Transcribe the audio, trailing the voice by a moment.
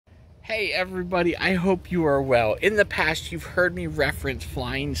Hey everybody, I hope you are well. In the past, you've heard me reference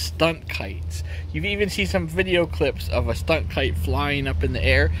flying stunt kites. You've even seen some video clips of a stunt kite flying up in the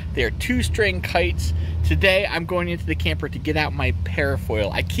air. They are 2-string kites. Today, I'm going into the camper to get out my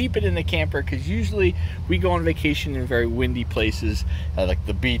parafoil. I keep it in the camper because usually we go on vacation in very windy places, like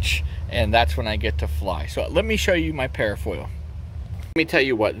the beach, and that's when I get to fly. So let me show you my parafoil. Let me tell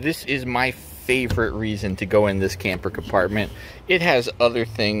you what, this is my favorite reason to go in this camper compartment. It has other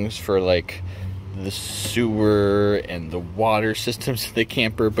things for like the sewer and the water systems of the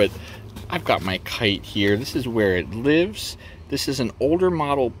camper, but I've got my kite here. This is where it lives. This is an older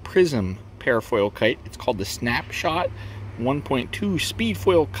model Prism parafoil kite. It's called the Snapshot 1.2 speed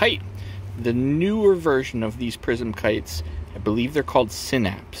foil kite. The newer version of these Prism kites, I believe they're called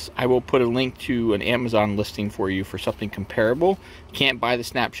Synapse. I will put a link to an Amazon listing for you for something comparable. You can't buy the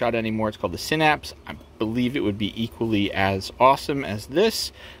Snapshot anymore. It's called the Synapse. I believe it would be equally as awesome as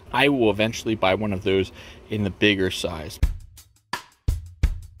this. I will eventually buy one of those in the bigger size.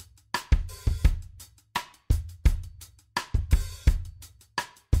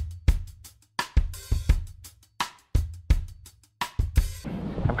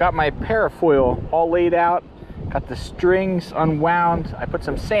 I've got my parafoil all laid out. Got the strings unwound. I put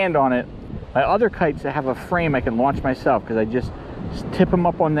some sand on it. My other kites that have a frame I can launch myself because I just tip them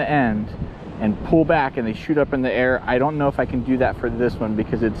up on the end and pull back and they shoot up in the air. I don't know if I can do that for this one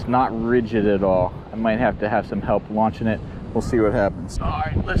because it's not rigid at all. I might have to have some help launching it. We'll see what happens. All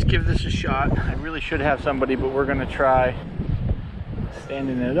right, let's give this a shot. I really should have somebody, but we're gonna try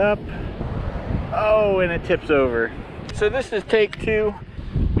standing it up. Oh, and it tips over. So this is take 2.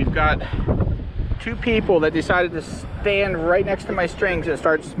 We've got 2 people that decided to stand right next to my strings and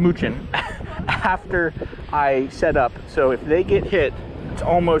start smooching after I set up. So if they get hit, it's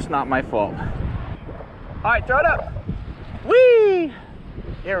almost not my fault. All right, throw it up. Whee!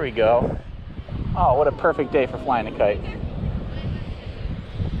 There we go. Oh, what a perfect day for flying a kite.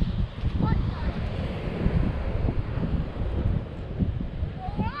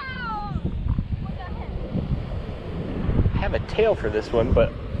 I have a tail for this one,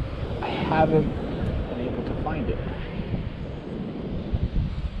 but I haven't been able to find it.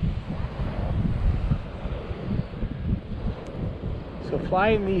 So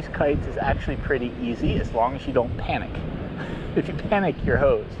flying these kites is actually pretty easy as long as you don't panic. If you panic, you're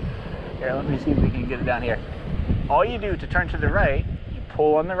hosed. Here, let me see if we can get it down here. All you do to turn to the right, you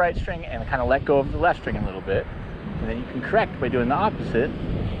pull on the right string and kind of let go of the left string a little bit. And then you can correct by doing the opposite.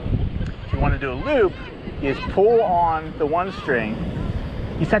 If you want to do a loop, you just pull on the one string.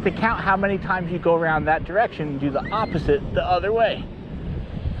 You just have to count how many times you go around that direction and do the opposite the other way.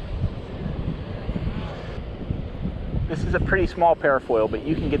 This is a pretty small parafoil, but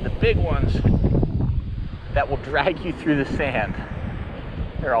you can get the big ones that will drag you through the sand.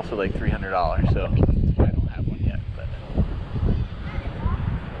 They're also like $300, so that's why I don't have one yet. But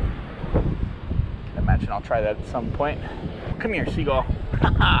I imagine I'll try that at some point. Come here, seagull.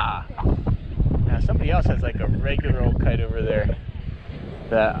 Now somebody else has like a regular old kite over there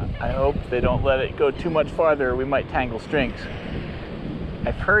that I hope they don't let it go too much farther or we might tangle strings.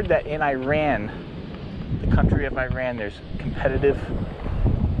 I've heard that in Iran, the country of Iran, there's competitive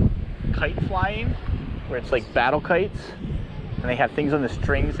kite flying where it's like battle kites and they have things on the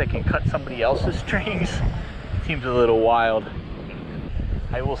strings that can cut somebody else's strings. It seems a little wild.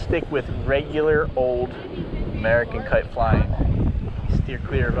 I will stick with regular old American kite flying. Steer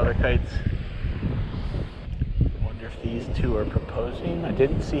clear of other kites. These 2 are proposing. I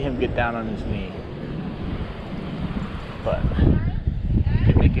didn't see him get down on his knee, but I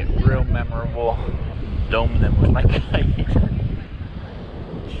could make it real memorable. Dome them with my kite.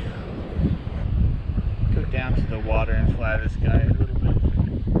 Go down to the water and fly this guy a little bit.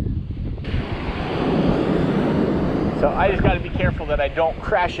 So I just got to be careful that I don't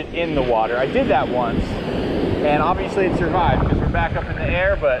crash it in the water. I did that once, and obviously it survived because we're back up in the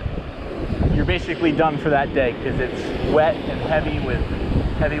air, but you're basically done for that day because it's wet and heavy with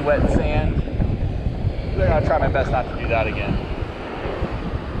heavy wet sand. I'm gonna try my best not to do that again.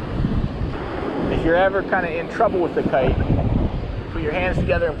 If you're ever kind of in trouble with the kite, put your hands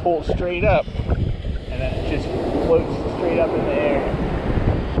together and pull it straight up, and then it just floats straight up in the air.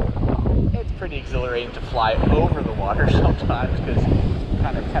 It's pretty exhilarating to fly over the water sometimes because it's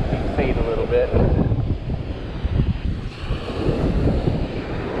kind of tempting fate a little bit.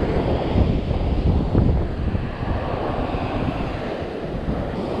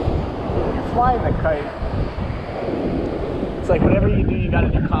 Flying the kite, it's like whatever you do, you got to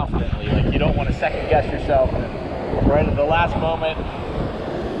do confidently. Like you don't want to second guess yourself and right at the last moment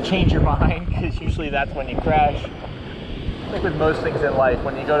change your mind because usually that's when you crash. Like with most things in life,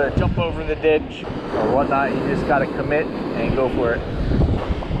 when you go to jump over the ditch or whatnot, you just got to commit and go for it.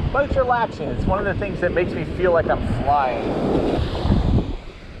 But it's relaxing. It's one of the things that makes me feel like I'm flying.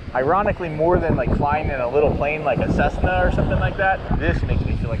 Ironically, more than like flying in a little plane like a Cessna or something like that, this makes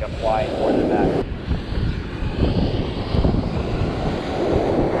me feel like I'm flying more than that.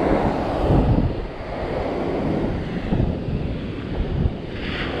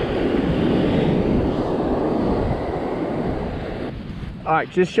 All right,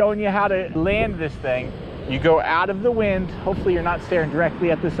 just showing you how to land this thing. You go out of the wind. Hopefully you're not staring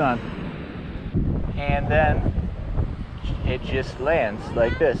directly at the sun. And then it just lands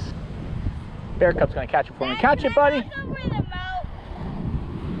like this. Bear Cub's gonna catch it for me. Catch it, buddy.